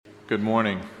Good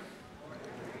morning.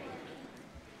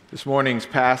 This morning's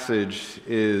passage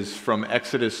is from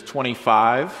Exodus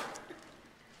 25,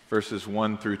 verses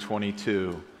 1 through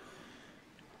 22.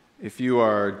 If you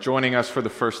are joining us for the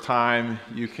first time,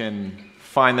 you can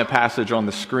find the passage on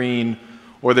the screen,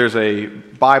 or there's a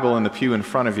Bible in the pew in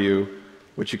front of you,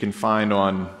 which you can find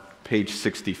on page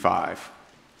 65.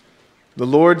 The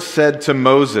Lord said to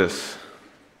Moses,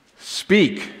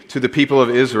 "Speak to the people of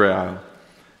Israel,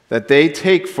 that they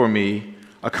take for me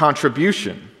a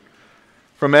contribution.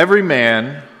 From every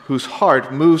man whose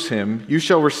heart moves him, you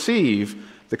shall receive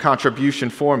the contribution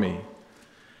for me.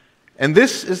 And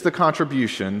this is the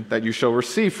contribution that you shall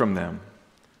receive from them: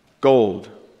 gold,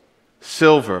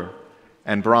 silver,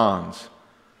 and bronze,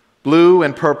 blue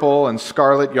and purple and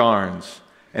scarlet yarns,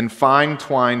 and fine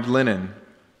twined linen,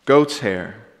 goat's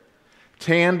hair,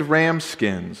 tanned ram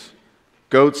skins,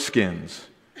 goat skins,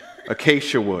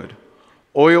 acacia wood,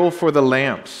 oil for the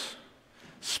lamps,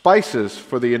 spices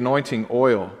for the anointing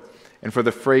oil and for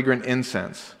the fragrant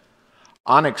incense,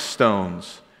 onyx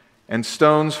stones and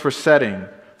stones for setting,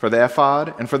 for the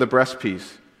ephod and for the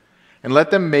breastpiece. And let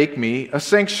them make me a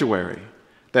sanctuary,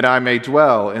 that I may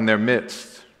dwell in their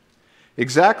midst.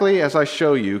 Exactly as I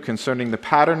show you concerning the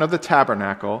pattern of the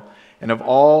tabernacle and of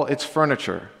all its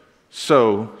furniture,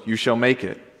 so you shall make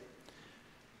it.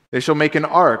 They shall make an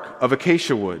ark of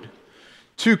acacia wood.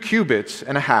 2 cubits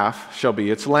and a half shall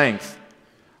be its length,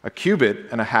 1 cubit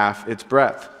and a half its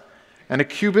breadth, and 1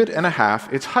 cubit and a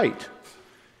half its height.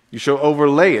 You shall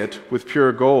overlay it with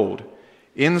pure gold.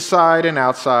 Inside and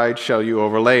outside shall you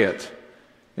overlay it.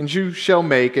 And you shall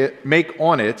make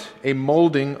on it a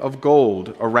molding of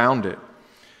gold around it.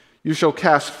 You shall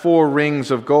cast 4 rings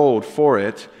of gold for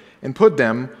it, and put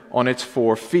them on its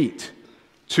 4 feet,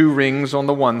 2 rings on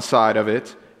the one side of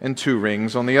it, and 2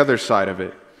 rings on the other side of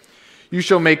it. You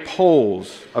shall make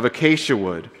poles of acacia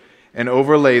wood, and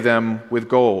overlay them with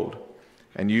gold.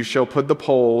 And you shall put the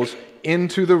poles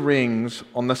into the rings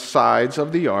on the sides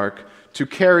of the ark, to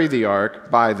carry the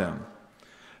ark by them.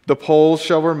 The poles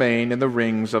shall remain in the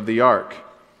rings of the ark.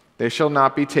 They shall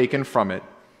not be taken from it.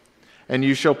 And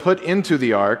you shall put into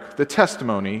the ark the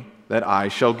testimony that I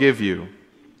shall give you.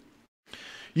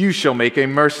 You shall make a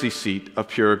mercy seat of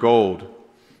pure gold.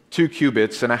 2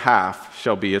 cubits and a half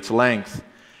shall be its length,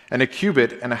 and 1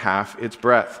 cubit and a half its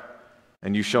breadth.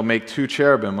 And you shall make 2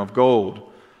 cherubim of gold.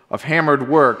 Of hammered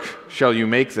work shall you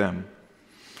make them,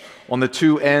 on the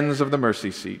 2 ends of the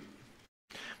mercy seat.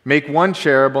 Make 1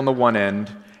 cherub on the one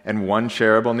end, and 1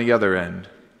 cherub on the other end.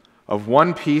 Of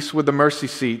one piece with the mercy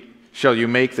seat shall you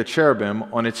make the cherubim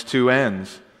on its 2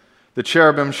 ends. The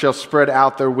cherubim shall spread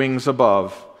out their wings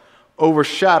above,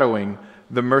 overshadowing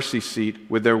the mercy seat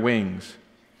with their wings,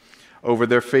 over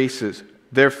their faces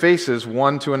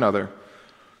one to another.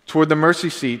 Toward the mercy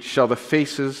seat shall the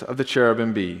faces of the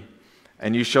cherubim be,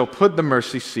 and you shall put the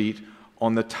mercy seat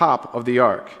on the top of the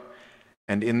ark.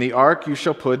 And in the ark you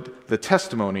shall put the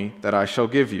testimony that I shall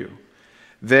give you.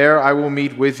 There I will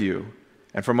meet with you,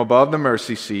 and from above the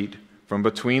mercy seat, from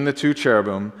between the 2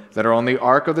 cherubim that are on the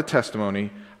ark of the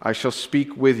testimony, I shall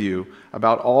speak with you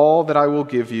about all that I will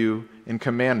give you in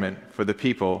commandment for the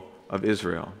people of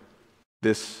Israel.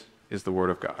 This is the word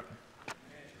of God.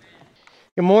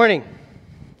 Good morning.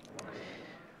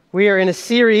 We are in a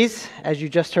series, as you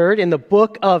just heard, in the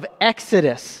book of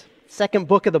Exodus, second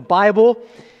book of the Bible.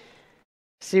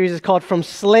 The series is called From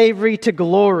Slavery to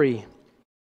Glory.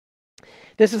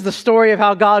 This is the story of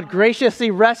how God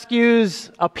graciously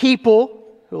rescues a people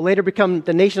who will later become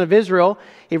the nation of Israel.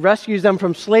 He rescues them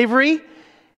from slavery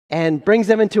and brings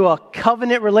them into a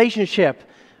covenant relationship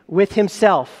with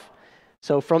himself.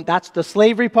 So that's the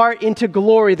slavery part into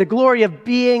glory, the glory of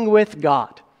being with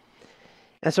God.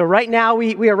 And so right now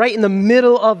we are right in the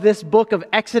middle of this book of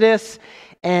Exodus,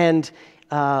 and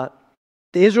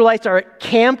the Israelites are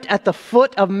camped at the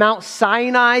foot of Mount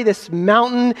Sinai, this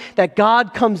mountain that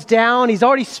God comes down. He's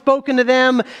already spoken to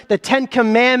them the 10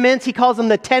 commandments. He calls them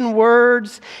the 10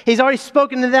 words. He's already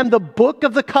spoken to them the book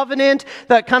of the covenant,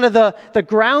 the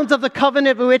grounds of the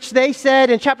covenant, which they said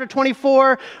in chapter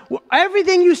 24,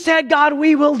 everything you said, God,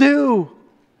 we will do.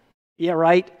 Yeah,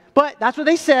 right. But that's what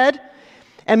they said.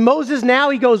 And Moses now,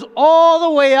 he goes all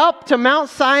the way up to Mount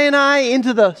Sinai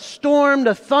into the storm,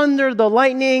 the thunder, the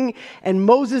lightning, and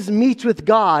Moses meets with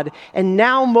God. And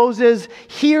now Moses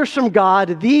hears from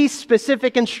God these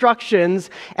specific instructions.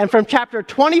 And from chapter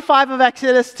 25 of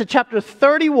Exodus to chapter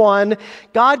 31,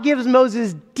 God gives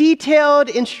Moses detailed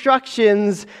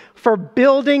instructions for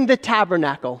building the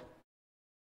tabernacle.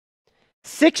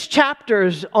 6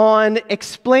 chapters on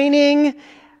explaining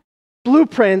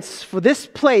blueprints for this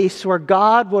place where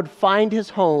God would find his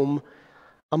home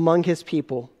among his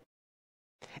people.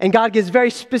 And God gives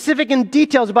very specific and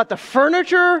details about the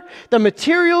furniture, the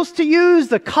materials to use,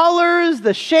 the colors,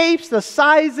 the shapes, the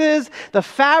sizes, the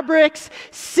fabrics.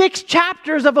 6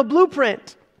 chapters of a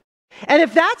blueprint. And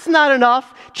if that's not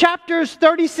enough, chapters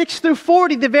 36 through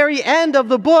 40, the very end of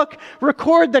the book,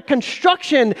 record the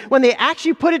construction when they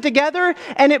actually put it together,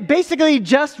 and it basically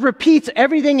just repeats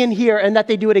everything in here and that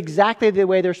they do it exactly the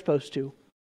way they're supposed to.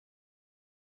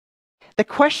 The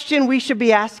question we should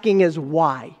be asking is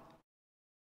why?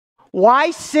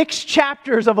 Why 6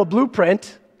 chapters of a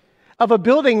blueprint of a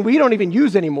building we don't even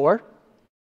use anymore?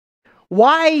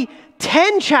 Why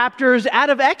 10 chapters out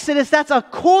of Exodus? That's a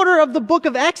quarter of the book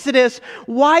of Exodus.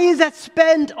 Why is that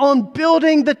spent on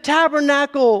building the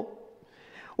tabernacle?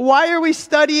 Why are we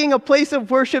studying a place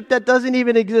of worship that doesn't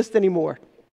even exist anymore?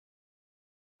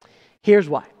 Here's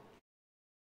why.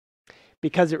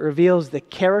 Because it reveals the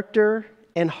character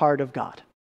and heart of God.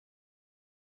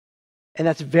 And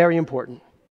that's very important.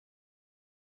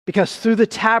 Because through the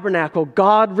tabernacle,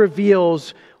 God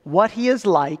reveals what He is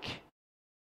like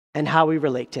and how we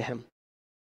relate to Him.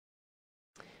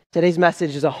 Today's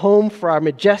message is a home for our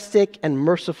majestic and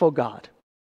merciful God.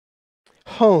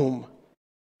 Home.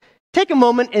 Take a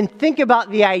moment and think about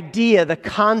the idea, the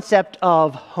concept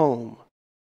of home.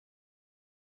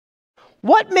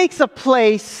 What makes a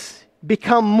place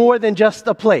become more than just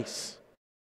a place?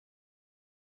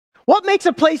 What makes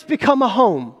a place become a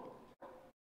home?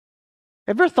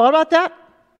 Ever thought about that?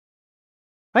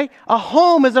 Right? A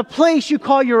home is a place you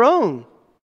call your own.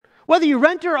 Whether you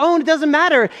rent or own, it doesn't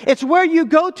matter. It's where you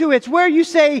go to. It's where you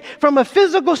say, from a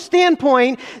physical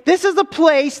standpoint, this is a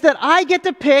place that I get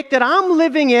to pick, that I'm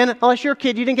living in. Unless you're a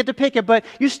kid, you didn't get to pick it, but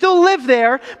you still live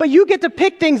there. But you get to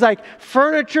pick things like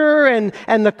furniture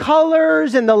and the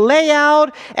colors and the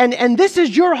layout. And this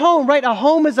is your home, right? A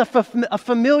home is a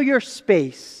familiar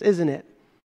space, isn't it?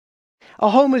 A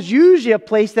home is usually a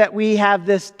place that we have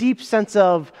this deep sense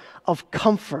of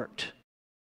comfort.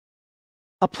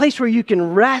 A place where you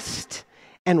can rest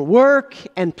and work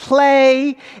and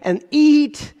play and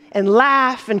eat and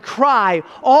laugh and cry.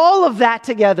 All of that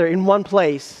together in one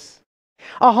place.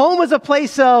 A home is a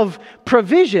place of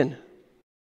provision,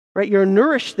 right? You're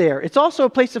nourished there. It's also a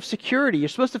place of security. You're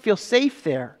supposed to feel safe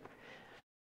there.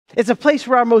 It's a place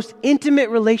where our most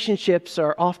intimate relationships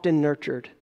are often nurtured.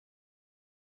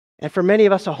 And for many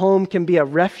of us, a home can be a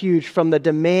refuge from the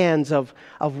demands of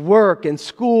work and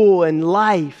school and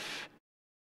life.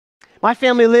 My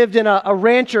family lived in a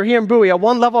rancher here in Bowie, a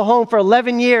one-level home for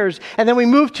 11 years. And then we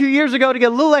moved 2 years ago to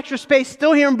get a little extra space,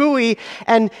 still here in Bowie.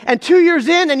 And 2 years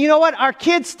in, and you know what? Our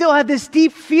kids still have this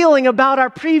deep feeling about our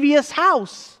previous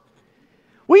house.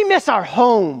 We miss our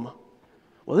home.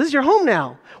 Well, this is your home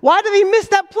now. Why do they miss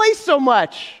that place so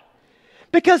much?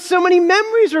 Because so many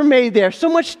memories were made there. So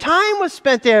much time was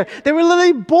spent there. They were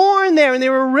literally born there and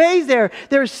they were raised there.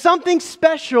 There is something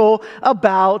special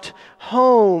about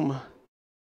home.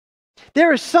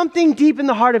 There is something deep in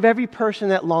the heart of every person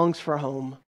that longs for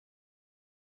home.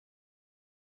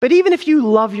 But even if you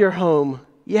love your home,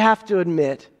 you have to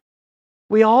admit,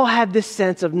 we all have this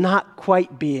sense of not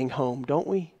quite being home, don't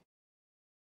we?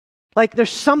 Like there's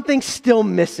something still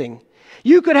missing.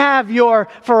 You could have your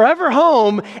forever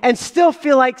home and still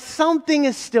feel like something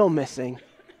is still missing.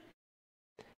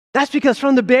 That's because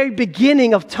from the very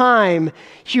beginning of time,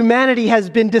 humanity has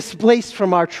been displaced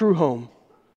from our true home.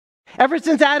 Ever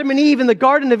since Adam and Eve in the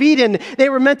Garden of Eden, they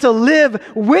were meant to live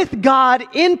with God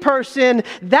in person.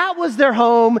 That was their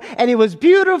home, and it was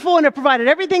beautiful, and it provided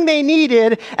everything they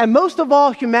needed. And most of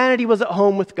all, humanity was at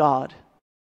home with God.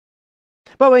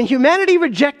 But when humanity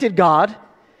rejected God,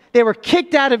 they were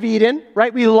kicked out of Eden,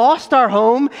 right? We lost our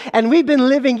home, and we've been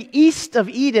living east of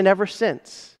Eden ever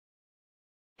since.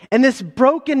 And this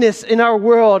brokenness in our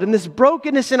world and this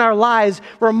brokenness in our lives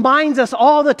reminds us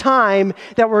all the time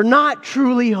that we're not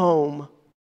truly home.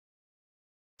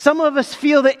 Some of us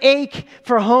feel the ache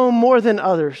for home more than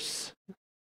others.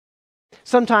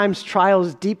 Sometimes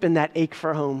trials deepen that ache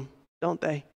for home, don't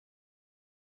they?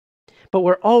 But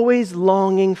we're always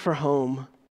longing for home.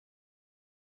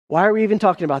 Why are we even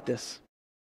talking about this?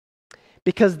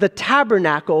 Because the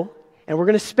tabernacle, and we're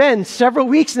going to spend several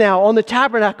weeks now on the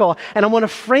tabernacle, and I want to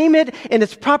frame it in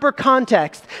its proper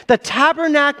context. The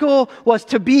tabernacle was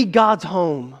to be God's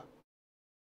home.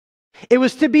 It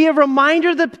was to be a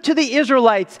reminder to the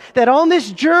Israelites that on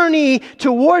this journey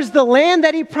towards the land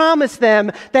that He promised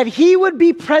them, that He would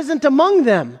be present among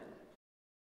them,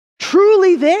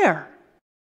 truly there.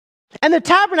 And the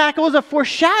tabernacle was a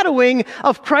foreshadowing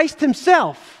of Christ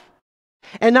Himself.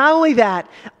 And not only that,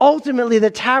 ultimately the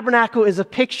tabernacle is a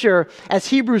picture, as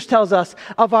Hebrews tells us,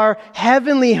 of our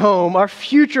heavenly home, our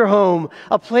future home,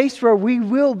 a place where we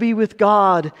will be with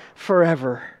God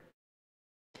forever.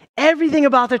 Everything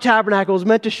about the tabernacle is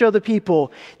meant to show the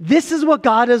people, this is what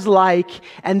God is like,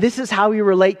 and this is how we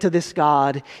relate to this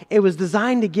God. It was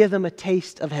designed to give them a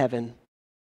taste of heaven.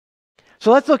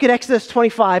 So let's look at Exodus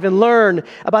 25 and learn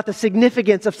about the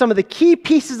significance of some of the key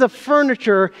pieces of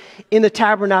furniture in the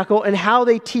tabernacle and how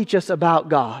they teach us about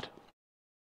God.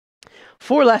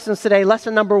 4 lessons today.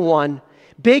 Lesson number 1,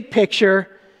 big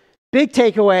picture, big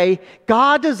takeaway.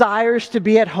 God desires to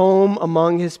be at home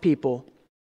among his people.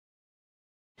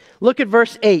 Look at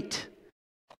verse 8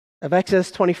 of Exodus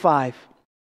 25.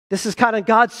 This is kind of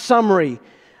God's summary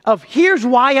of here's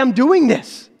why I'm doing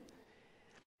this.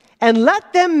 And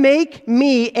let them make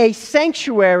me a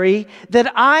sanctuary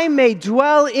that I may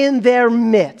dwell in their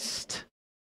midst.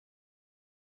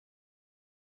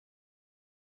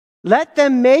 Let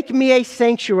them make me a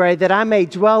sanctuary that I may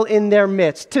dwell in their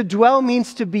midst. To dwell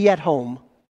means to be at home.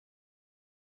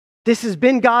 This has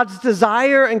been God's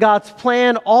desire and God's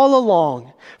plan all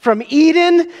along. From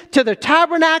Eden to the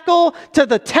tabernacle to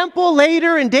the temple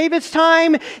later in David's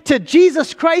time to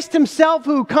Jesus Christ himself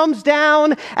who comes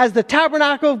down as the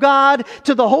tabernacle of God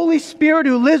to the Holy Spirit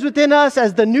who lives within us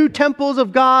as the new temples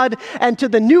of God and to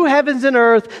the new heavens and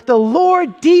earth. The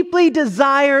Lord deeply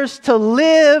desires to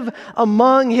live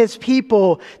among his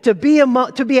people, to be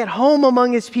at home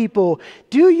among his people.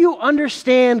 Do you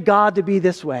understand God to be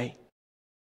this way?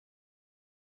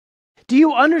 Do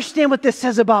you understand what this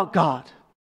says about God?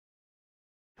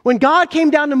 When God came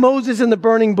down to Moses in the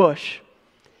burning bush,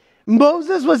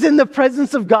 Moses was in the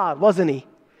presence of God, wasn't he?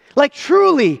 Like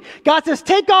truly, God says,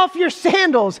 take off your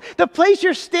sandals. The place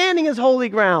you're standing is holy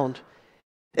ground.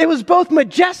 It was both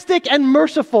majestic and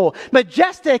merciful.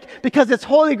 Majestic because it's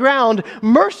holy ground.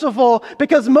 Merciful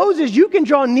because Moses, you can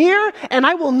draw near and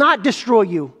I will not destroy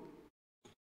you.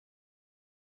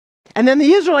 And then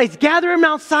the Israelites gather in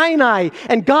Mount Sinai,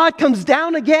 and God comes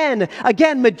down again.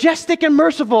 Again, majestic and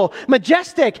merciful.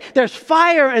 Majestic, there's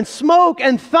fire and smoke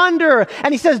and thunder.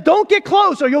 And he says, don't get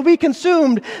close or you'll be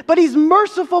consumed. But he's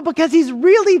merciful because he's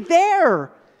really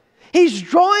there. He's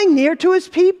drawing near to his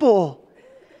people.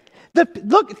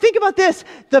 Look, think about this.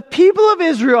 The people of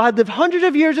Israel had lived hundreds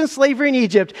of years in slavery in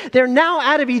Egypt. They're now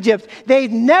out of Egypt.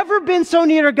 They've never been so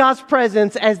near to God's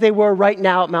presence as they were right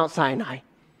now at Mount Sinai.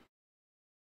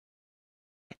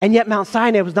 And yet Mount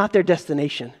Sinai was not their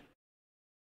destination.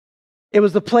 It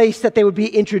was the place that they would be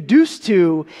introduced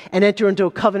to and enter into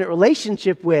a covenant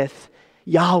relationship with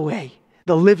Yahweh,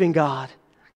 the living God.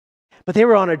 But they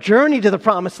were on a journey to the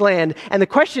promised land. And the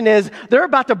question is, they're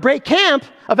about to break camp.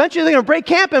 Eventually they're going to break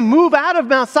camp and move out of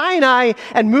Mount Sinai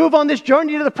and move on this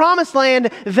journey to the promised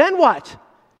land. Then what?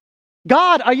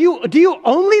 God, do you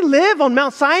only live on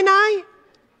Mount Sinai?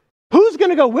 Who's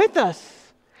going to go with us?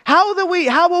 How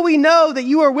will we know that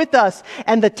you are with us?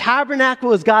 And the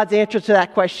tabernacle is God's answer to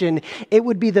that question. It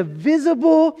would be the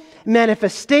visible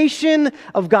manifestation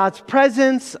of God's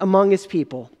presence among his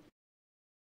people.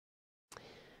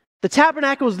 The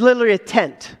tabernacle is literally a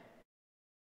tent.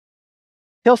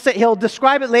 He'll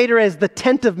describe it later as the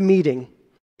tent of meeting.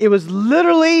 It was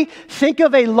literally, think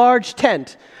of a large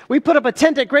tent. We put up a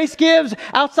tent at Grace Gives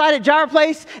outside at Jar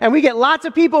Place, and we get lots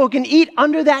of people who can eat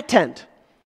under that tent.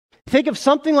 Think of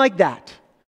something like that.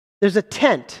 There's a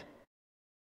tent.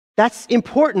 That's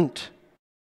important.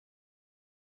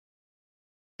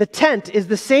 The tent is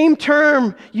the same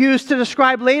term used to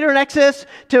describe later in Exodus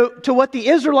to what the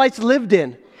Israelites lived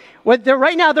in.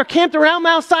 Right now, they're camped around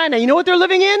Mount Sinai. You know what they're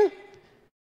living in?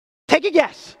 Take a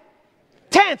guess.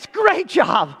 Tents. Great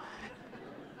job.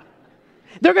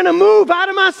 They're going to move out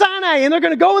of Mount Sinai and they're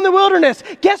going to go in the wilderness.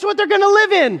 Guess what they're going to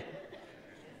live in?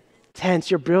 Tents.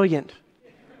 You're brilliant.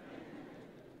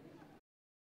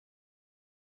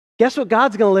 Guess what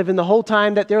God's going to live in the whole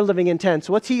time that they're living in tents?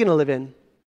 What's he going to live in?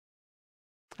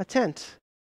 A tent.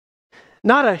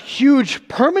 Not a huge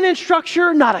permanent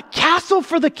structure, not a castle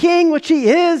for the king, which he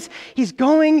is. He's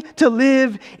going to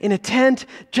live in a tent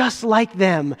just like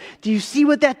them. Do you see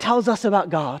what that tells us about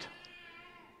God?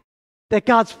 That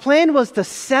God's plan was to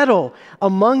settle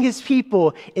among his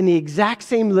people in the exact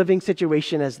same living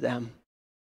situation as them.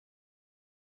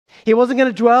 He wasn't going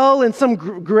to dwell in some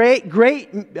great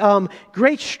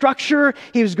structure.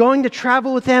 He was going to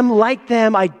travel with them like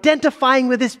them, identifying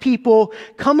with his people,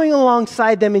 coming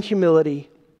alongside them in humility.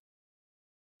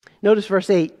 Notice verse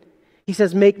 8. He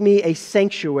says, make me a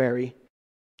sanctuary.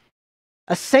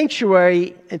 A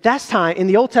sanctuary at that time in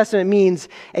the Old Testament means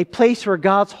a place where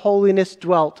God's holiness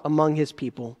dwelt among his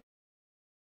people.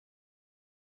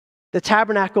 The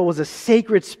tabernacle was a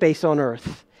sacred space on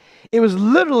earth. It was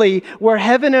literally where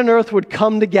heaven and earth would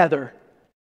come together.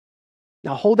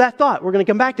 Now hold that thought. We're going to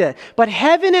come back to that. But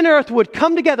heaven and earth would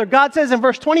come together. God says in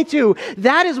verse 22,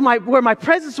 that is where my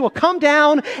presence will come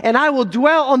down, and I will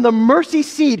dwell on the mercy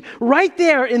seat right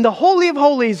there in the Holy of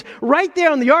Holies, right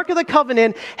there on the Ark of the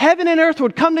Covenant. Heaven and earth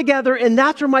would come together, and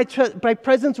that's where my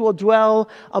presence will dwell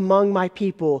among my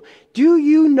people. Do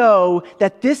you know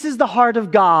that this is the heart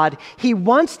of God? He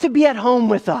wants to be at home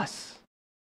with us,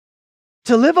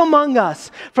 to live among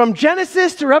us. From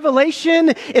Genesis to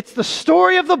Revelation, it's the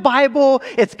story of the Bible.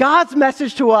 It's God's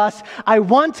message to us. I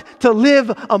want to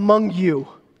live among you.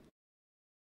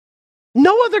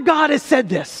 No other God has said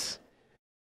this.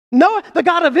 No, the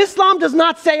God of Islam does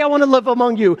not say, I want to live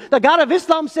among you. The God of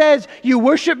Islam says, you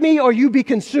worship me or you be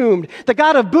consumed. The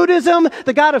God of Buddhism,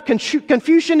 the God of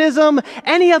Confucianism,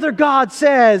 any other God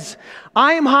says,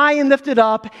 I am high and lifted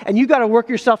up, and you got to work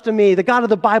yourself to me. The God of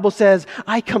the Bible says,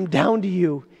 I come down to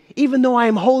you. Even though I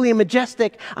am holy and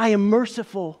majestic, I am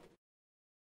merciful.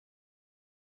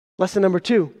 Lesson number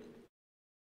 2.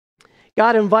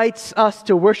 God invites us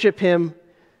to worship him.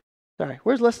 Sorry,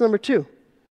 where's lesson number 2?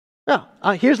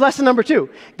 Oh, here's lesson number 2.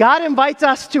 God invites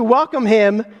us to welcome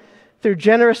him through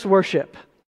generous worship.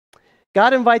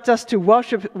 God invites us to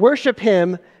worship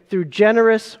him through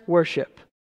generous worship.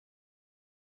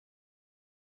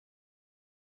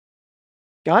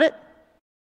 Got it?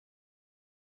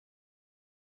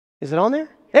 Is it on there?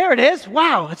 There it is.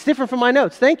 Wow, it's different from my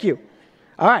notes. Thank you.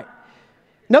 All right.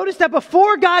 Notice that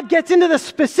before God gets into the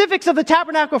specifics of the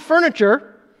tabernacle furniture,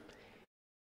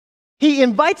 he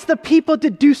invites the people to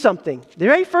do something. The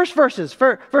very first verses,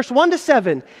 verse 1 to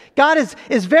 7, God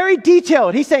is very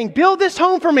detailed. He's saying, build this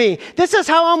home for me. This is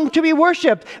how I'm to be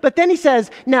worshiped. But then he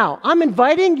says, now, I'm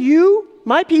inviting you,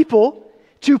 my people,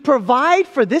 to provide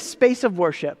for this space of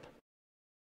worship.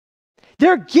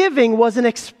 Their giving was an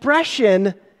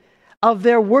expression of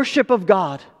their worship of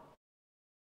God.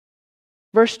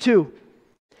 Verse 2,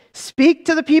 speak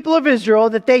to the people of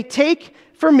Israel that they take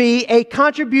for me a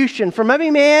contribution. From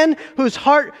every man whose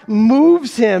heart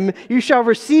moves him, you shall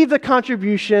receive the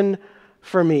contribution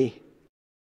for me.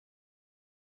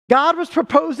 God was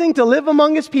proposing to live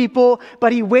among his people,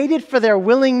 but he waited for their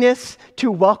willingness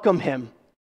to welcome him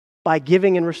by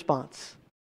giving in response.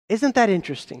 Isn't that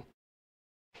interesting?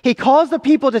 He calls the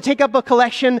people to take up a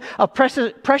collection of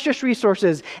precious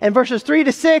resources. In verses 3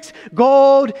 to 6,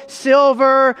 gold,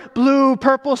 silver, blue,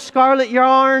 purple, scarlet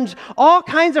yarns, all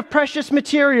kinds of precious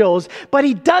materials. But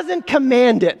he doesn't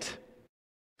command it.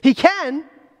 He can,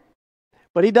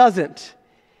 but he doesn't.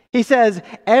 He says,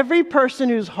 every person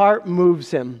whose heart moves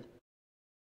him.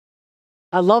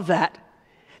 I love that.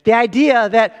 The idea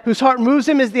that whose heart moves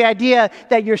him is the idea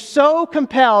that you're so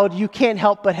compelled you can't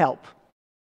help but help.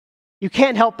 You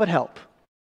can't help but help.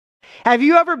 Have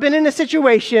you ever been in a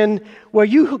situation where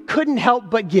you couldn't help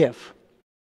but give?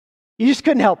 You just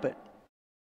couldn't help it.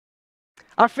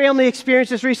 Our family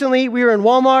experienced this recently. We were in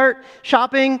Walmart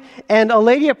shopping, and a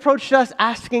lady approached us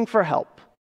asking for help.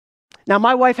 Now,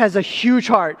 my wife has a huge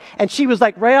heart, and she was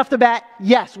like, right off the bat,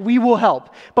 yes, we will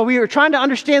help. But we were trying to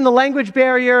understand the language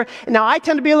barrier. And now, I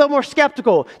tend to be a little more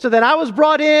skeptical. So then I was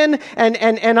brought in,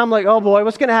 and I'm like, oh boy,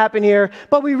 what's going to happen here?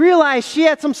 But we realized she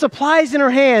had some supplies in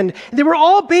her hand. They were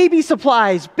all baby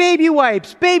supplies, baby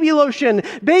wipes, baby lotion,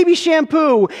 baby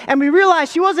shampoo. And we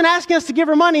realized she wasn't asking us to give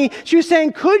her money. She was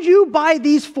saying, could you buy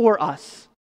these for us?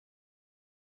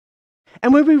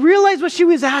 And when we realized what she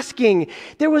was asking,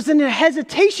 there was a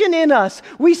hesitation in us.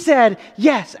 We said,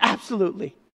 yes,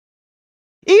 absolutely.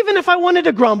 Even if I wanted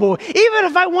to grumble, even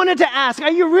if I wanted to ask, are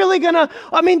you really going to,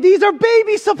 these are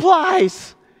baby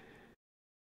supplies.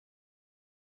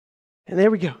 And there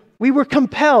we go. We were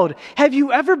compelled. Have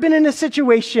you ever been in a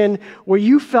situation where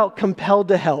you felt compelled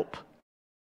to help?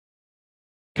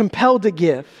 Compelled to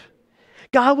give?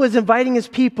 God was inviting his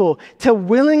people to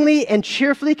willingly and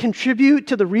cheerfully contribute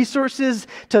to the resources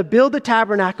to build the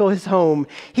tabernacle, his home.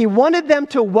 He wanted them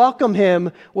to welcome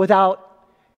him without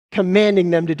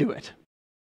commanding them to do it.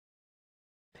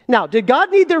 Now, did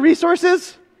God need their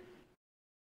resources?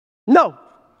 No.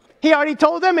 He already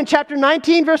told them in chapter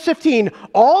 19, verse 15,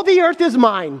 all the earth is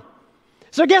mine.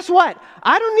 So guess what?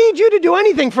 I don't need you to do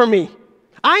anything for me.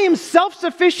 I am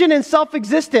self-sufficient and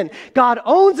self-existent. God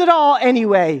owns it all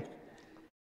anyway.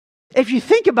 If you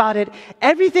think about it,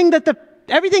 everything that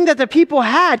the people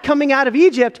had coming out of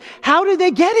Egypt, how did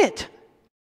they get it?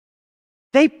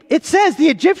 It says the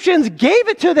Egyptians gave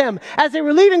it to them as they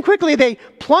were leaving quickly. They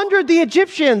plundered the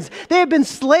Egyptians. They had been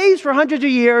slaves for hundreds of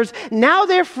years. Now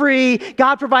they're free.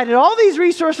 God provided all these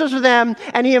resources for them,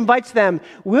 and he invites them,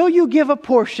 will you give a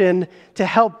portion to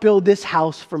help build this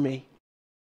house for me?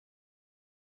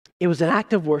 It was an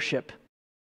act of worship.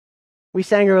 We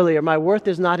sang earlier, my worth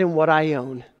is not in what I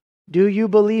own. Do you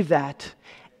believe that?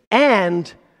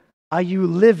 And are you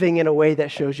living in a way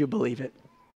that shows you believe it?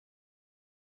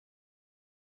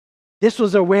 This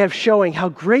was a way of showing how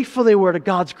grateful they were to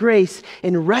God's grace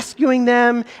in rescuing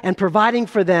them and providing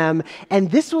for them.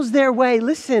 And this was their way,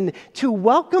 listen, to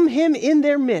welcome him in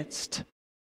their midst.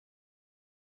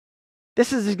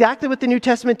 This is exactly what the New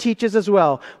Testament teaches as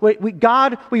well.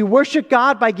 We worship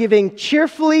God by giving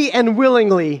cheerfully and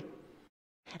willingly.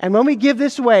 And when we give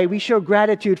this way, we show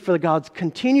gratitude for God's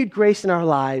continued grace in our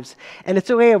lives. And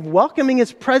it's a way of welcoming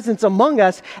his presence among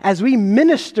us as we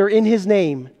minister in his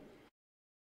name.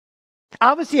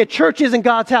 Obviously, a church isn't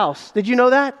God's house. Did you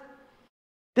know that?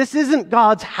 This isn't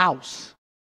God's house.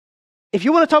 If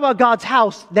you want to talk about God's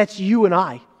house, that's you and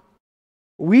I.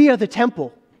 We are the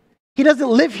temple. He doesn't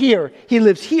live here. He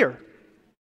lives here.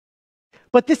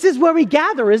 But this is where we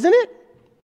gather, isn't it?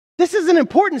 This is an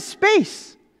important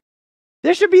space.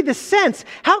 There should be the sense,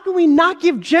 how can we not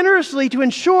give generously to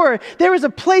ensure there is a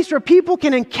place where people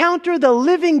can encounter the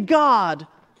living God?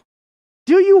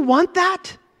 Do you want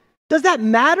that? Does that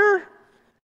matter?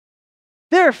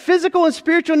 There are physical and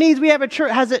spiritual needs we have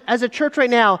as a church right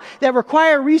now that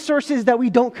require resources that we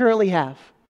don't currently have.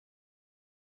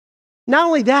 Not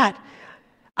only that,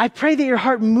 I pray that your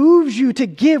heart moves you to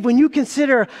give when you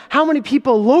consider how many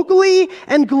people locally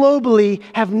and globally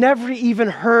have never even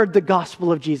heard the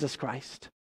gospel of Jesus Christ.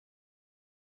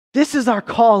 This is our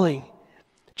calling.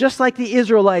 Just like the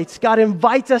Israelites, God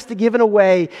invites us to give in a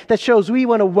way that shows we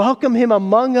want to welcome him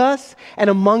among us and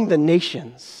among the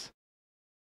nations.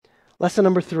 Lesson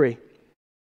number 3.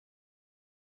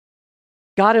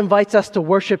 God invites us to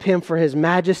worship him for his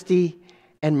majesty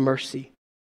and mercy.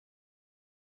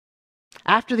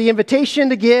 After the invitation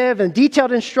to give and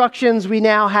detailed instructions we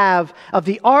now have of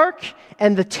the ark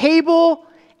and the table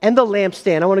and the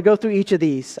lampstand. I want to go through each of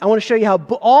these. I want to show you how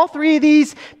all three of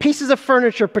these pieces of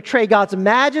furniture portray God's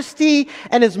majesty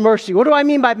and his mercy. What do I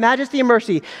mean by majesty and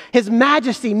mercy? His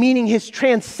majesty meaning his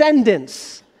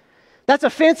transcendence. That's a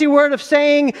fancy word of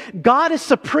saying God is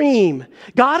supreme.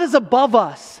 God is above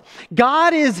us.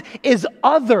 God is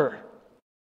other.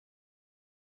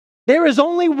 There is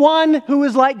only one who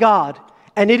is like God,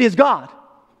 and it is God.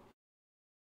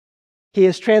 He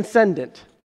is transcendent.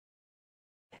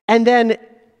 And then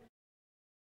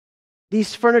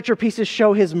these furniture pieces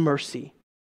show his mercy.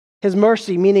 His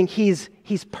mercy meaning he's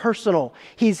personal.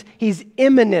 He's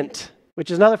immanent,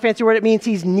 which is another fancy word. It means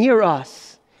he's near us.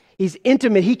 He's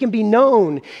intimate. He can be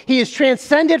known. He is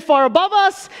transcendent far above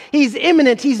us. He's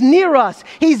immanent. He's near us.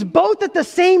 He's both at the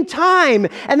same time.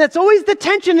 And that's always the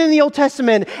tension in the Old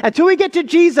Testament. Until we get to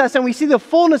Jesus and we see the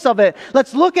fullness of it,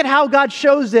 let's look at how God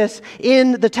shows this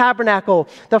in the tabernacle.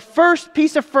 The first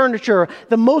piece of furniture,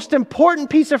 the most important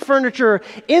piece of furniture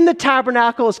in the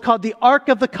tabernacle is called the Ark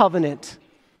of the Covenant.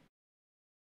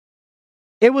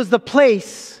 It was the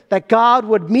place that God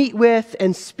would meet with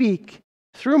and speak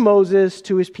through Moses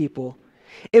to his people.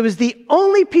 It was the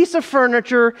only piece of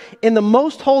furniture in the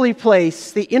most holy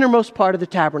place, the innermost part of the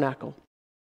tabernacle.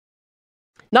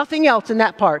 Nothing else in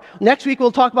that part. Next week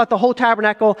we'll talk about the whole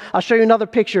tabernacle. I'll show you another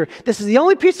picture. This is the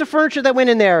only piece of furniture that went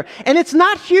in there. And it's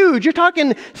not huge. You're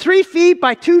talking 3 feet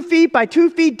by 2 feet by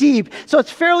 2 feet deep. So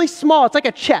it's fairly small. It's like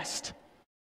a chest.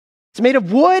 It's made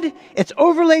of wood, it's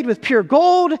overlaid with pure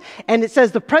gold, and it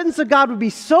says the presence of God would be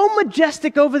so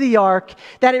majestic over the ark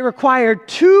that it required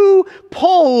 2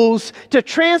 poles to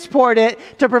transport it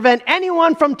to prevent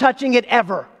anyone from touching it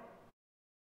ever.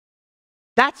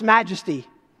 That's majesty.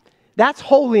 That's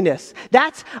holiness.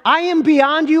 That's, I am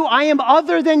beyond you, I am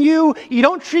other than you, you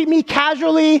don't treat me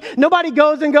casually. Nobody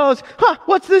goes and goes,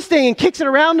 what's this thing? And kicks it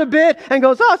around a bit and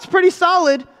goes, oh, it's pretty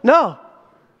solid. No,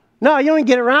 you don't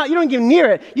get around, you don't get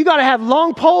near it. You got to have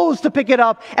long poles to pick it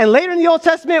up. And later in the Old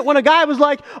Testament, when a guy was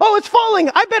like, oh, it's falling,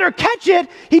 I better catch it,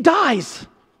 he dies.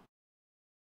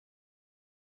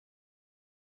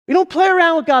 We don't play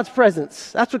around with God's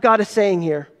presence. That's what God is saying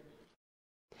here.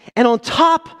 And on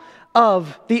top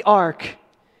of the ark,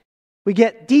 we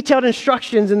get detailed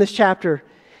instructions in this chapter.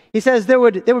 He says there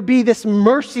would be this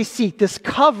mercy seat, this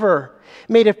cover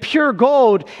made of pure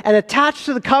gold, and attached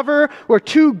to the cover were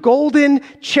 2 golden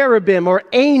cherubim or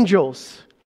angels.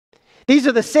 These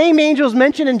are the same angels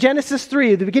mentioned in Genesis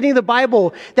 3, the beginning of the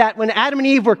Bible, that when Adam and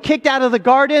Eve were kicked out of the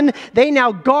garden, they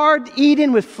now guard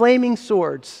Eden with flaming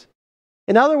swords.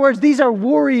 In other words, these are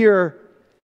warrior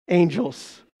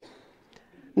angels.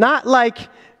 Not like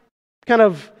kind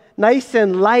of nice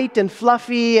and light and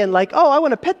fluffy and like, oh, I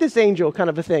want to pet this angel kind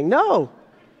of a thing. No,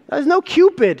 there's no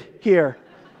Cupid here,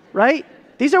 right?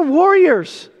 These are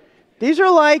warriors. These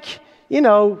are like,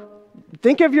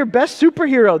 think of your best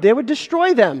superhero. They would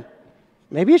destroy them.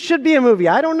 Maybe it should be a movie.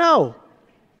 I don't know.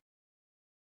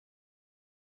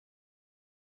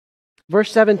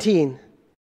 Verse 17.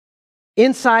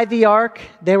 Inside the ark,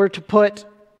 they were to put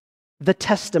the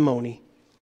testimony.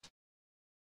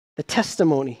 The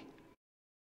testimony.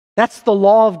 That's the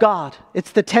law of God.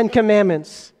 It's the 10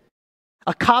 Commandments.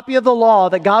 A copy of the law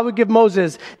that God would give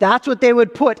Moses. That's what they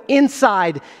would put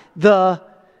inside the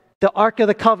Ark of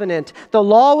the Covenant. The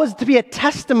law was to be a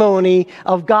testimony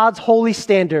of God's holy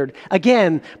standard.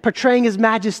 Again, portraying His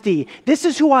majesty. This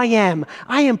is who I am.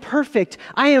 I am perfect.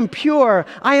 I am pure.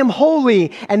 I am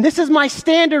holy. And this is my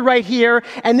standard right here.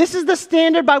 And this is the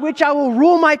standard by which I will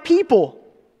rule my people.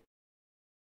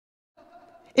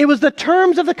 It was the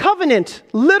terms of the covenant,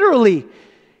 literally.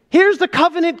 Here's the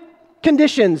covenant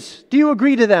conditions. Do you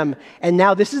agree to them? And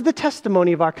now this is the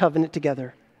testimony of our covenant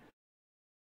together.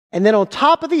 And then on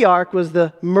top of the ark was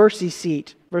the mercy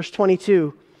seat. Verse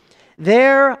 22.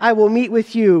 There I will meet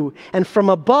with you, and from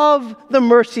above the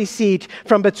mercy seat,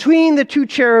 from between the two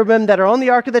cherubim that are on the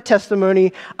ark of the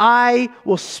testimony, I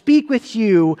will speak with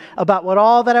you about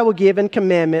all that I will give in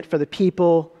commandment for the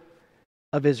people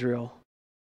of Israel.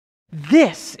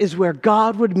 This is where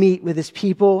God would meet with His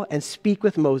people and speak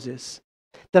with Moses.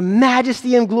 The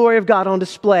majesty and glory of God on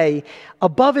display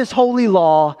above His holy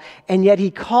law, and yet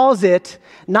He calls it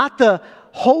not the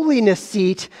holiness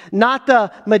seat, not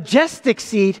the majestic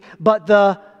seat, but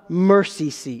the mercy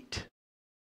seat.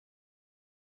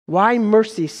 Why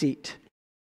mercy seat?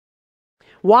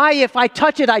 Why, if I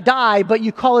touch it, I die, but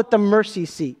you call it the mercy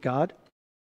seat, God?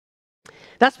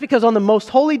 That's because on the most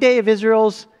holy day of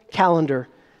Israel's calendar,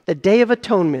 the Day of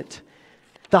Atonement,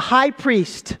 the high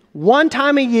priest, one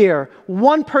time a year,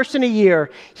 one person a year,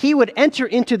 he would enter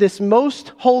into this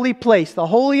most holy place, the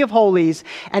Holy of Holies,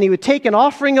 and he would take an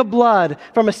offering of blood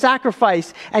from a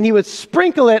sacrifice, and he would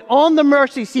sprinkle it on the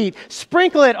mercy seat,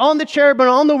 sprinkle it on the cherubim,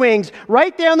 on the wings,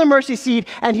 right there on the mercy seat,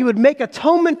 and he would make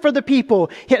atonement for the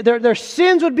people. Their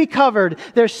sins would be covered,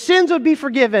 their sins would be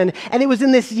forgiven, and it was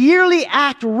in this yearly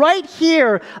act right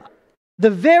here, the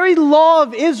very law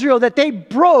of Israel that they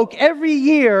broke every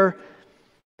year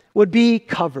would be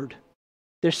covered.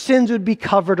 Their sins would be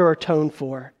covered or atoned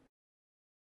for.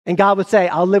 And God would say,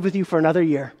 I'll live with you for another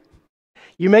year.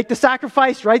 You make the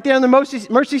sacrifice right there on the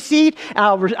mercy seat.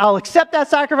 I'll accept that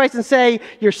sacrifice and say,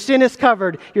 your sin is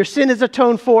covered. Your sin is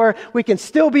atoned for. We can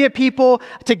still be a people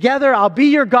together. I'll be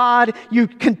your God. You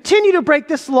continue to break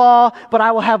this law, but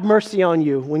I will have mercy on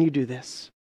you when you do this.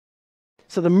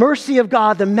 So the mercy of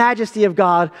God, the majesty of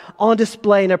God on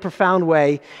display in a profound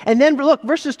way. And then look,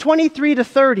 verses 23 to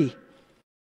 30.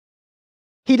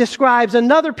 He describes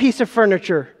another piece of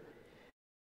furniture.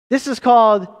 This is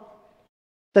called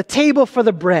the table for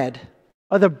the bread,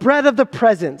 or the bread of the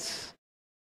presence.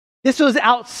 This was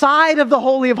outside of the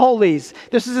Holy of Holies.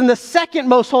 This is in the second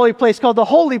most holy place called the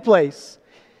holy place.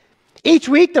 Each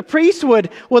week the priest would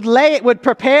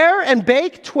prepare and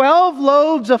bake 12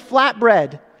 loaves of flat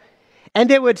bread. And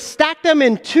they would stack them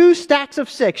in 2 stacks of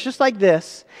 6, just like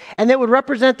this. And they would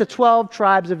represent the 12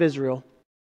 tribes of Israel.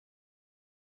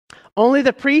 Only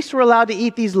the priests were allowed to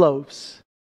eat these loaves.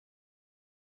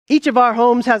 Each of our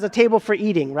homes has a table for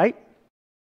eating, right?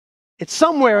 It's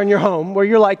somewhere in your home where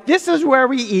you're like, this is where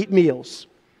we eat meals.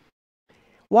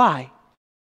 Why?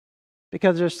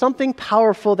 Because there's something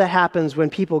powerful that happens when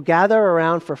people gather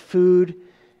around for food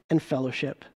and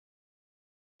fellowship.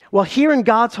 Well, here in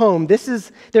God's home,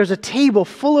 there's a table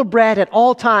full of bread at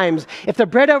all times. If the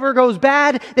bread ever goes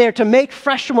bad, they are to make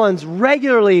fresh ones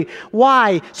regularly.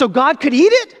 Why? So God could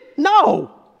eat it? No.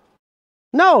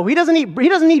 No, he doesn't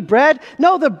eat bread.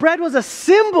 No, the bread was a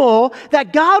symbol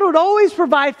that God would always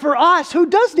provide for us who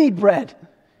does need bread.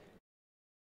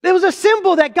 It was a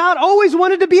symbol that God always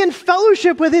wanted to be in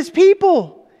fellowship with His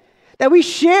people. That we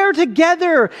share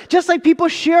together, just like people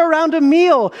share around a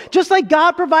meal. Just like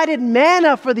God provided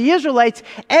manna for the Israelites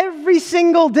every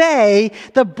single day,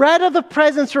 the bread of the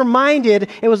presence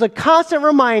it was a constant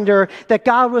reminder that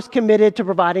God was committed to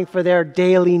providing for their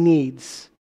daily needs.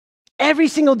 Every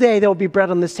single day there will be bread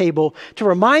on this table to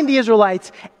remind the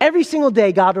Israelites, every single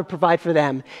day God would provide for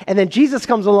them. And then Jesus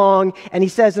comes along and He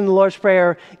says in the Lord's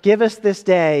Prayer, give us this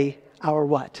day our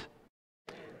what?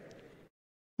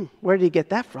 Where did He get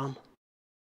that from?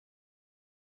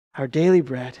 Our daily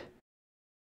bread.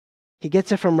 He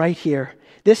gets it from right here.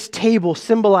 This table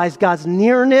symbolized God's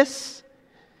nearness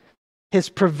His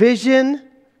provision.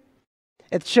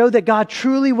 It showed that God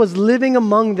truly was living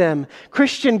among them.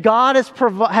 Christian, God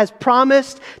has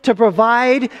promised to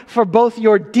provide for both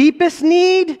your deepest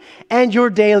need and your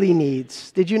daily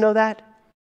needs. Did you know that?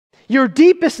 Your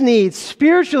deepest needs,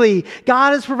 spiritually,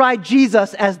 God has provided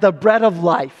Jesus as the bread of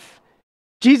life.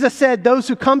 Jesus said those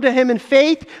who come to him in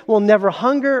faith will never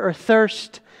hunger or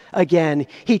thirst again.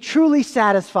 He truly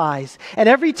satisfies. And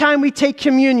every time we take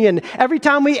communion, every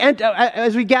time we enter,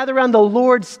 as we gather around the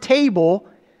Lord's table,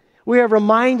 we are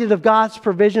reminded of God's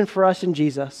provision for us in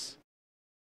Jesus.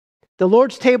 The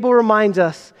Lord's table reminds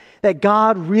us that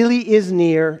God really is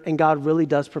near and God really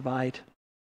does provide.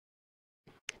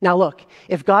 Now look,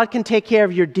 if God can take care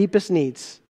of your deepest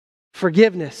needs,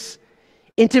 forgiveness,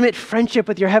 intimate friendship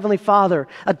with your Heavenly Father,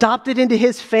 adopted into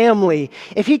His family,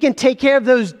 if He can take care of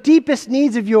those deepest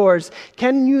needs of yours,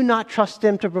 can you not trust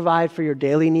Him to provide for your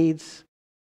daily needs?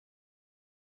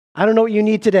 I don't know what you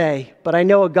need today, but I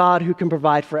know a God who can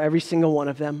provide for every single one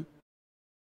of them.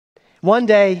 One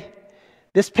day,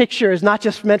 this picture is not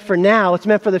just meant for now, it's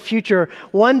meant for the future.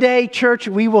 One day, church,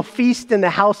 we will feast in the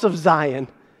house of Zion.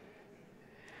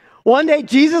 One day,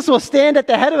 Jesus will stand at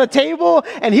the head of a table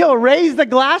and He'll raise the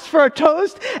glass for a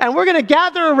toast, and we're going to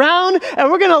gather around and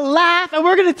we're going to laugh and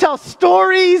we're going to tell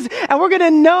stories and we're going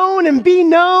to know and be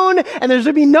known, and there's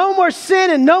going to be no more sin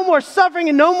and no more suffering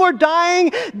and no more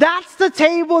dying. That's the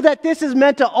table that this is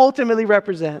meant to ultimately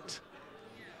represent.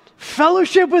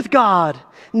 Fellowship with God,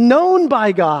 known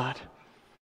by God.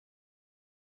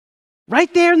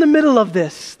 Right there in the middle of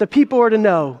this, the people are to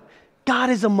know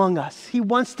God is among us. He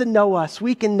wants to know us.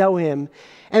 We can know Him.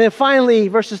 And then finally,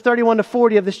 verses 31 to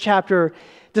 40 of this chapter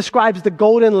describes the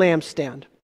golden lampstand.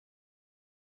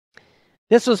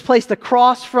 This was placed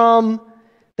across from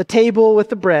the table with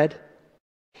the bread.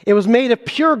 It was made of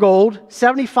pure gold,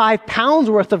 75 pounds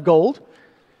worth of gold.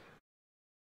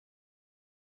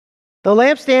 The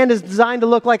lampstand is designed to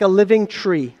look like a living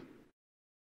tree.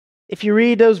 If you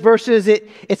read those verses,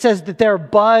 it says that there are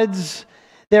buds,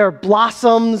 there are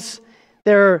blossoms,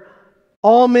 there are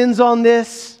almonds on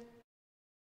this.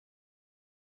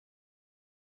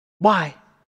 Why?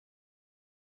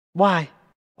 Why?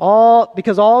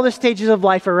 Because all the stages of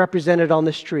life are represented on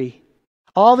this tree.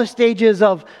 All the stages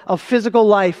of physical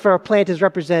life for a plant is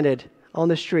represented on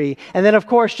this tree. And then, of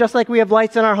course, just like we have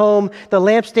lights in our home, the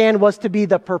lampstand was to be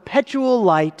the perpetual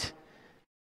light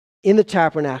in the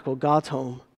tabernacle, God's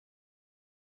home.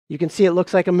 You can see it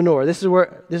looks like a menorah. This is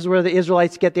where the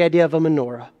Israelites get the idea of a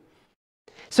menorah.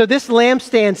 So this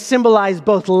lampstand symbolized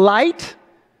both light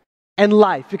and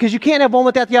life, because you can't have one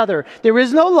without the other. There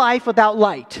is no life without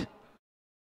light.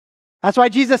 That's why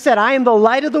Jesus said, I am the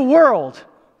light of the world.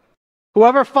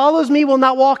 Whoever follows me will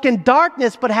not walk in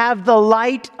darkness, but have the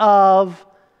light of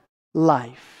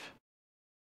life.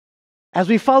 As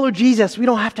we follow Jesus, we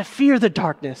don't have to fear the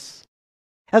darkness.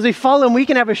 As we follow Him, we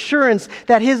can have assurance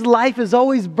that His life is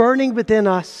always burning within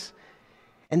us.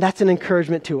 And that's an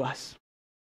encouragement to us.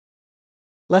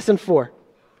 Lesson 4.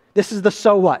 This is the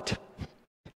so what.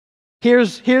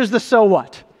 Here's the so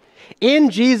what. In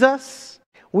Jesus,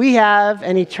 we have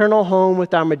an eternal home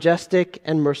with our majestic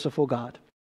and merciful God.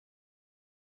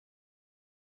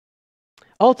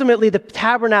 Ultimately, the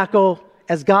tabernacle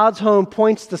as God's home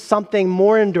points to something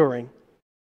more enduring,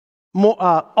 more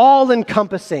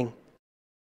all-encompassing.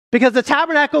 Because the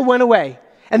tabernacle went away,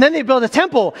 and then they built a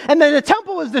temple, and then the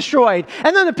temple was destroyed,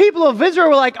 and then the people of Israel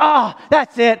were like,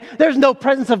 that's it. There's no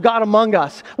presence of God among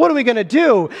us. What are we going to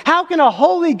do? How can a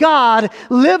holy God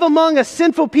live among a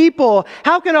sinful people?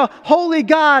 How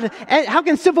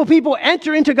can sinful people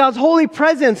enter into God's holy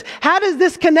presence? How does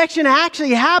this connection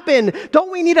actually happen?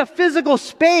 Don't we need a physical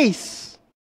space?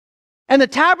 And the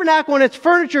tabernacle and its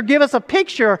furniture give us a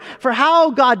picture for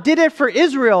how God did it for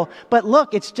Israel. But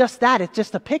look, it's just that. It's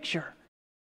just a picture.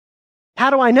 How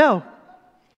do I know?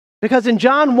 Because in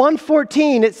John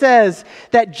 1:14, it says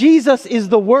that Jesus is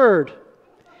the Word.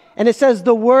 And it says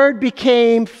the Word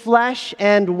became flesh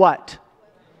and what?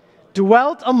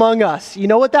 Dwelt among us. You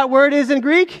know what that word is in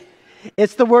Greek?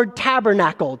 It's the word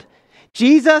tabernacled.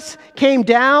 Jesus came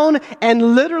down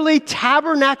and literally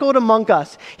tabernacled among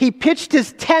us. He pitched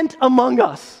His tent among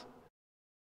us.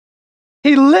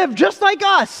 He lived just like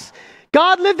us.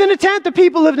 God lived in a tent, the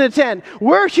people lived in a tent.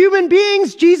 We're human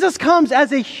beings. Jesus comes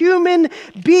as a human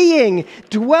being,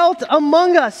 dwelt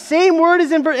among us. Same word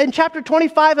as in chapter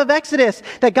 25 of Exodus,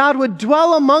 that God would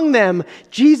dwell among them.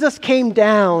 Jesus came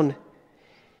down.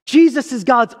 Jesus is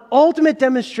God's ultimate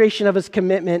demonstration of His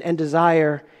commitment and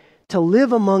desire to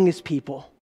live among His people.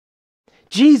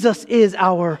 Jesus is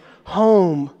our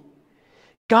home.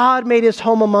 God made His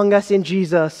home among us in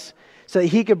Jesus so that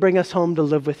He could bring us home to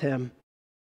live with Him.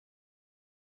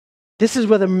 This is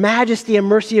where the majesty and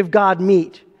mercy of God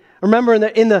meet. Remember,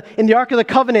 in the Ark of the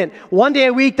Covenant, one day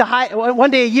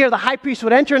a year, the high priest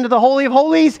would enter into the Holy of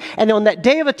Holies, and on that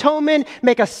Day of Atonement,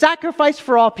 make a sacrifice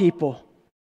for all people.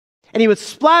 And he would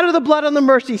splatter the blood on the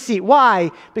mercy seat. Why?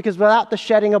 Because without the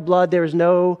shedding of blood, there is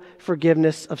no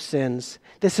forgiveness of sins.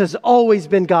 This has always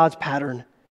been God's pattern.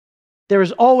 There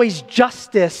is always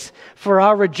justice for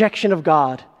our rejection of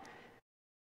God.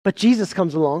 But Jesus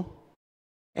comes along,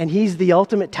 and he's the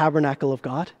ultimate tabernacle of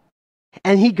God.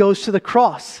 And he goes to the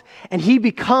cross, and he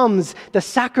becomes the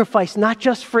sacrifice, not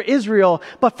just for Israel,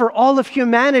 but for all of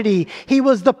humanity. He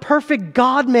was the perfect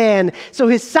God-man. So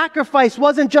his sacrifice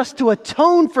wasn't just to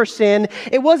atone for sin.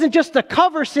 It wasn't just to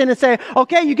cover sin and say,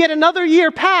 okay, you get another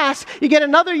year pass, you get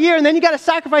another year, and then you got to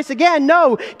sacrifice again.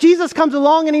 No, Jesus comes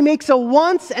along and he makes a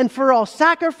once and for all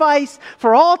sacrifice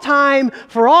for all time,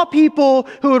 for all people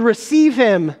who would receive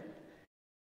him.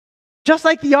 Just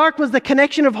like the ark was the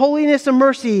connection of holiness and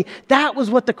mercy, that was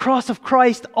what the cross of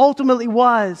Christ ultimately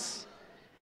was.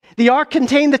 The ark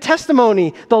contained the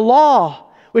testimony, the law,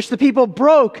 which the people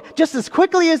broke just as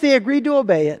quickly as they agreed to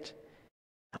obey it.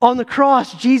 On the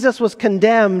cross, Jesus was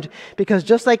condemned because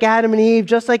just like Adam and Eve,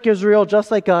 just like Israel,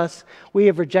 just like us, we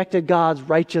have rejected God's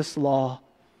righteous law.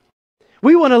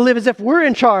 We want to live as if we're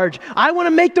in charge. I want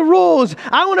to make the rules.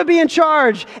 I want to be in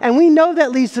charge. And we know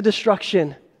that leads to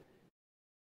destruction.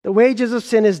 The wages of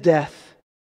sin is death.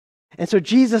 And so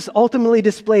Jesus ultimately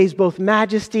displays both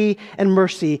majesty and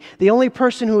mercy. The only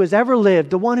person who has ever lived,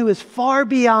 the one who is far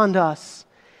beyond us,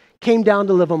 came down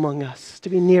to live among us, to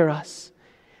be near us.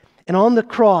 And on the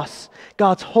cross,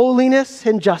 God's holiness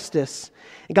and justice,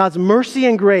 and God's mercy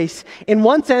and grace, in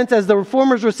one sense, as the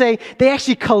reformers would say, they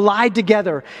actually collide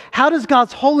together. How does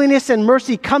God's holiness and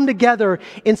mercy come together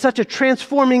in such a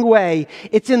transforming way?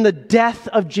 It's in the death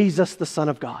of Jesus, the Son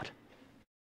of God.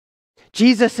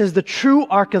 Jesus is the true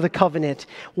Ark of the Covenant.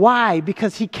 Why?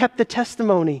 Because he kept the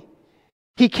testimony.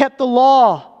 He kept the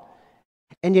law.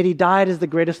 And yet he died as the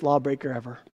greatest lawbreaker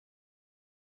ever.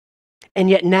 And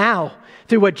yet now,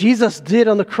 through what Jesus did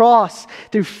on the cross,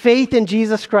 through faith in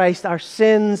Jesus Christ, our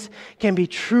sins can be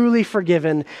truly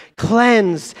forgiven,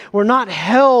 cleansed. We're not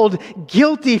held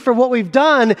guilty for what we've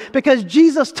done because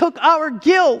Jesus took our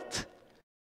guilt.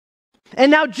 And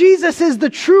now Jesus is the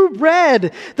true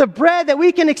bread, the bread that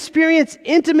we can experience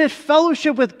intimate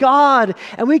fellowship with God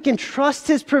and we can trust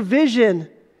his provision.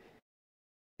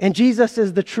 And Jesus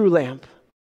is the true lamp,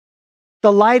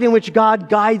 the light in which God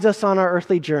guides us on our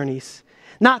earthly journeys,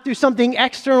 not through something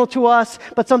external to us,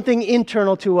 but something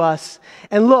internal to us.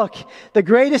 And look, the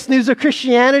greatest news of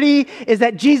Christianity is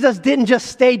that Jesus didn't just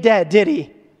stay dead, did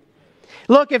he?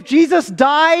 Look, if Jesus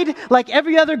died like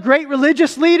every other great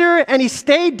religious leader and he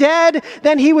stayed dead,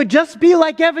 then he would just be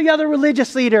like every other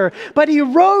religious leader. But he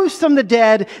rose from the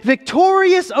dead,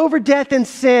 victorious over death and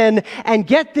sin. And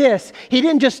get this, he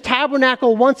didn't just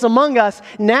tabernacle once among us.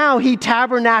 Now he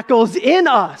tabernacles in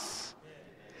us.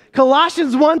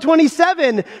 Colossians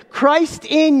 1:27, Christ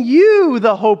in you,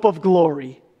 the hope of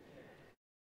glory.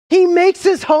 He makes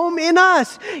his home in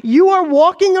us. You are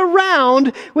walking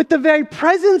around with the very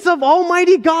presence of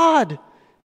Almighty God.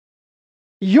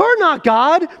 You're not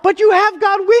God, but you have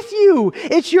God with you.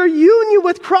 It's your union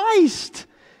with Christ.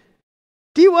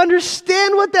 Do you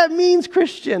understand what that means,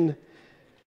 Christian?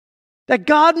 That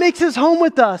God makes his home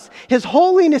with us. His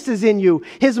holiness is in you.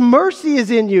 His mercy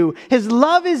is in you. His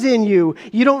love is in you.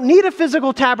 You don't need a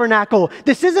physical tabernacle.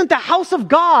 This isn't the house of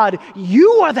God.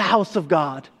 You are the house of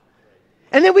God.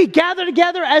 And then we gather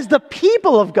together as the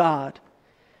people of God.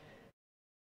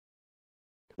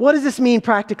 What does this mean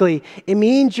practically? It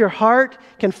means your heart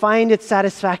can find its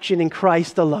satisfaction in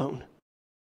Christ alone.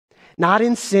 Not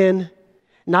in sin,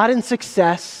 not in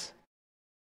success,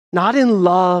 not in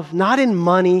love, not in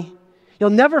money. You'll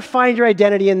never find your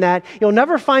identity in that. You'll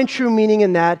never find true meaning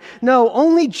in that. No,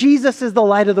 only Jesus is the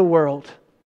light of the world.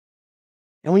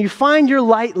 And when you find your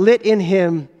light lit in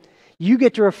him, you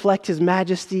get to reflect his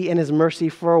majesty and his mercy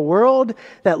for a world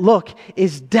that, look,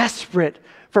 is desperate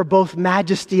for both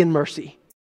majesty and mercy.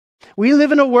 We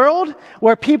live in a world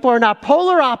where people are not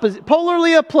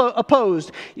polarly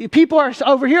opposed. People are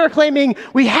over here claiming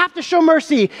we have to show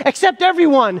mercy, accept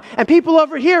everyone. And people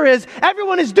over here is,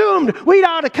 everyone is doomed. We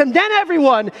ought to condemn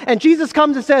everyone. And Jesus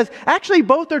comes and says, actually,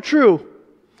 both are true.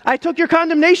 I took your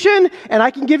condemnation and I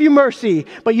can give you mercy.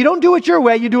 But you don't do it your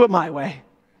way, you do it my way.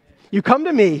 You come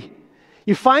to me.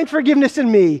 You find forgiveness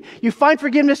in me. You find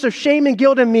forgiveness of shame and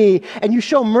guilt in me. And you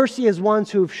show mercy as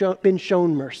ones who have been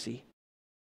shown mercy.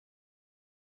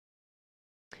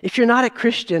 If you're not a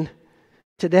Christian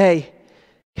today,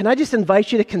 can I just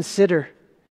invite you to consider,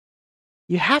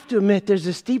 you have to admit there's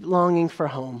this deep longing for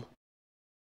home.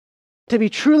 to be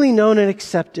truly known and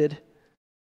accepted,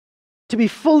 to be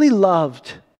fully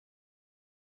loved.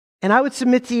 And I would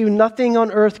submit to you, nothing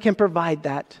on earth can provide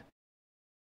that.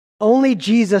 Only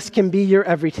Jesus can be your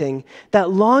everything. That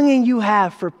longing you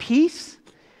have for peace,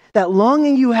 that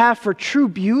longing you have for true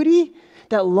beauty,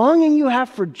 that longing you have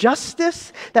for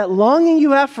justice, that longing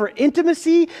you have for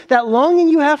intimacy, that longing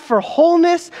you have for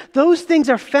wholeness, those things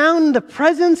are found in the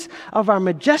presence of our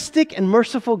majestic and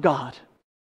merciful God.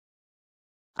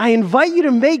 I invite you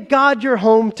to make God your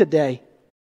home today.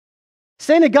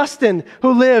 St. Augustine,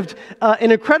 who lived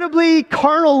an incredibly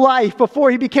carnal life before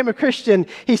he became a Christian,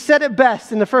 he said it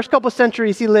best in the first couple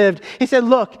centuries he lived. He said,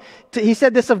 look, he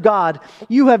said this of God,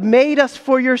 you have made us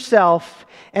for yourself,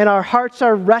 and our hearts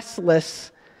are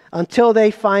restless until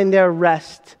they find their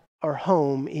rest or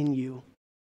home in you.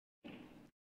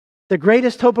 The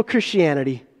greatest hope of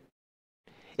Christianity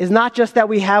is not just that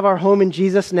we have our home in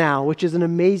Jesus now, which is an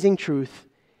amazing truth,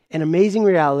 an amazing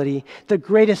reality. The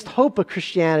greatest hope of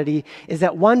Christianity is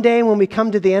that one day when we come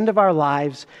to the end of our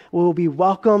lives, we will be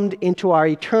welcomed into our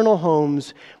eternal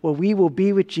homes where we will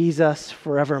be with Jesus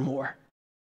forevermore.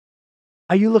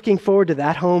 Are you looking forward to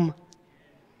that home?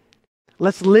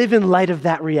 Let's live in light of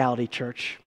that reality,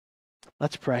 church.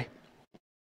 Let's pray.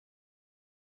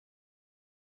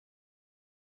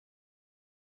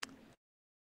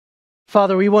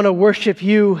 Father, we want to worship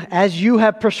you as you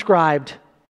have prescribed.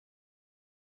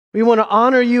 We want to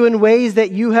honor you in ways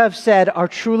that you have said are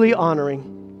truly honoring.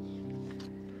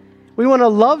 We want to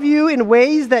love you in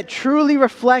ways that truly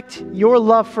reflect your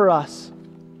love for us.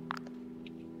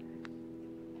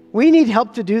 We need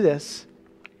help to do this.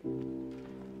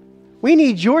 We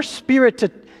need your Spirit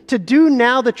to do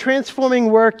now the transforming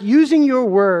work using your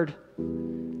word.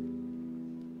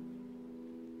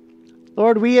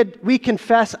 Lord, we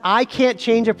confess I can't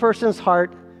change a person's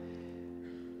heart.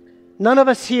 None of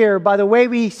us here, by the way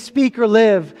we speak or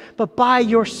live, but by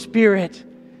your Spirit,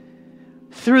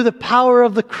 through the power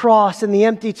of the cross and the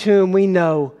empty tomb, we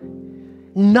know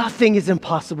nothing is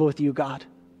impossible with you, God.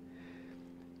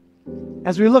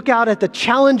 As we look out at the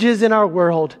challenges in our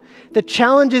world, the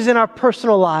challenges in our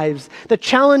personal lives, the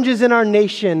challenges in our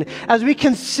nation, as we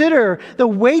consider the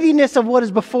weightiness of what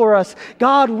is before us,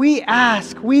 God, we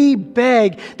ask, we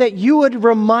beg that you would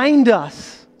remind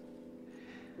us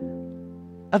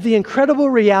of the incredible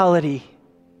reality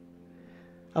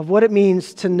of what it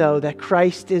means to know that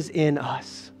Christ is in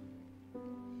us.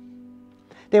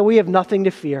 That we have nothing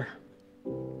to fear.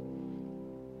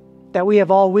 That we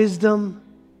have all wisdom,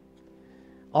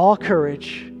 all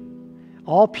courage,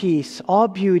 all peace, all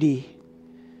beauty,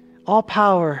 all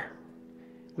power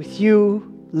with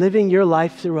you living your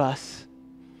life through us.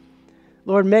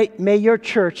 Lord, may your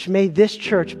church, may this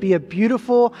church be a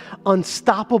beautiful,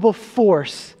 unstoppable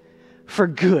force for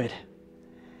good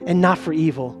and not for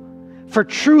evil, for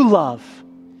true love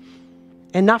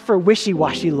and not for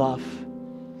wishy-washy love,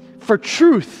 for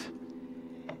truth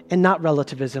and not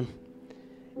relativism.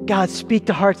 God, speak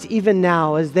to hearts even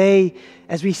now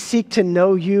as we seek to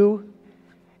know you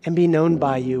and be known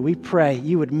by you. We pray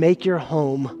you would make your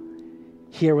home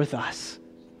here with us.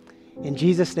 In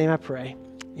Jesus' name I pray,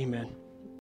 amen.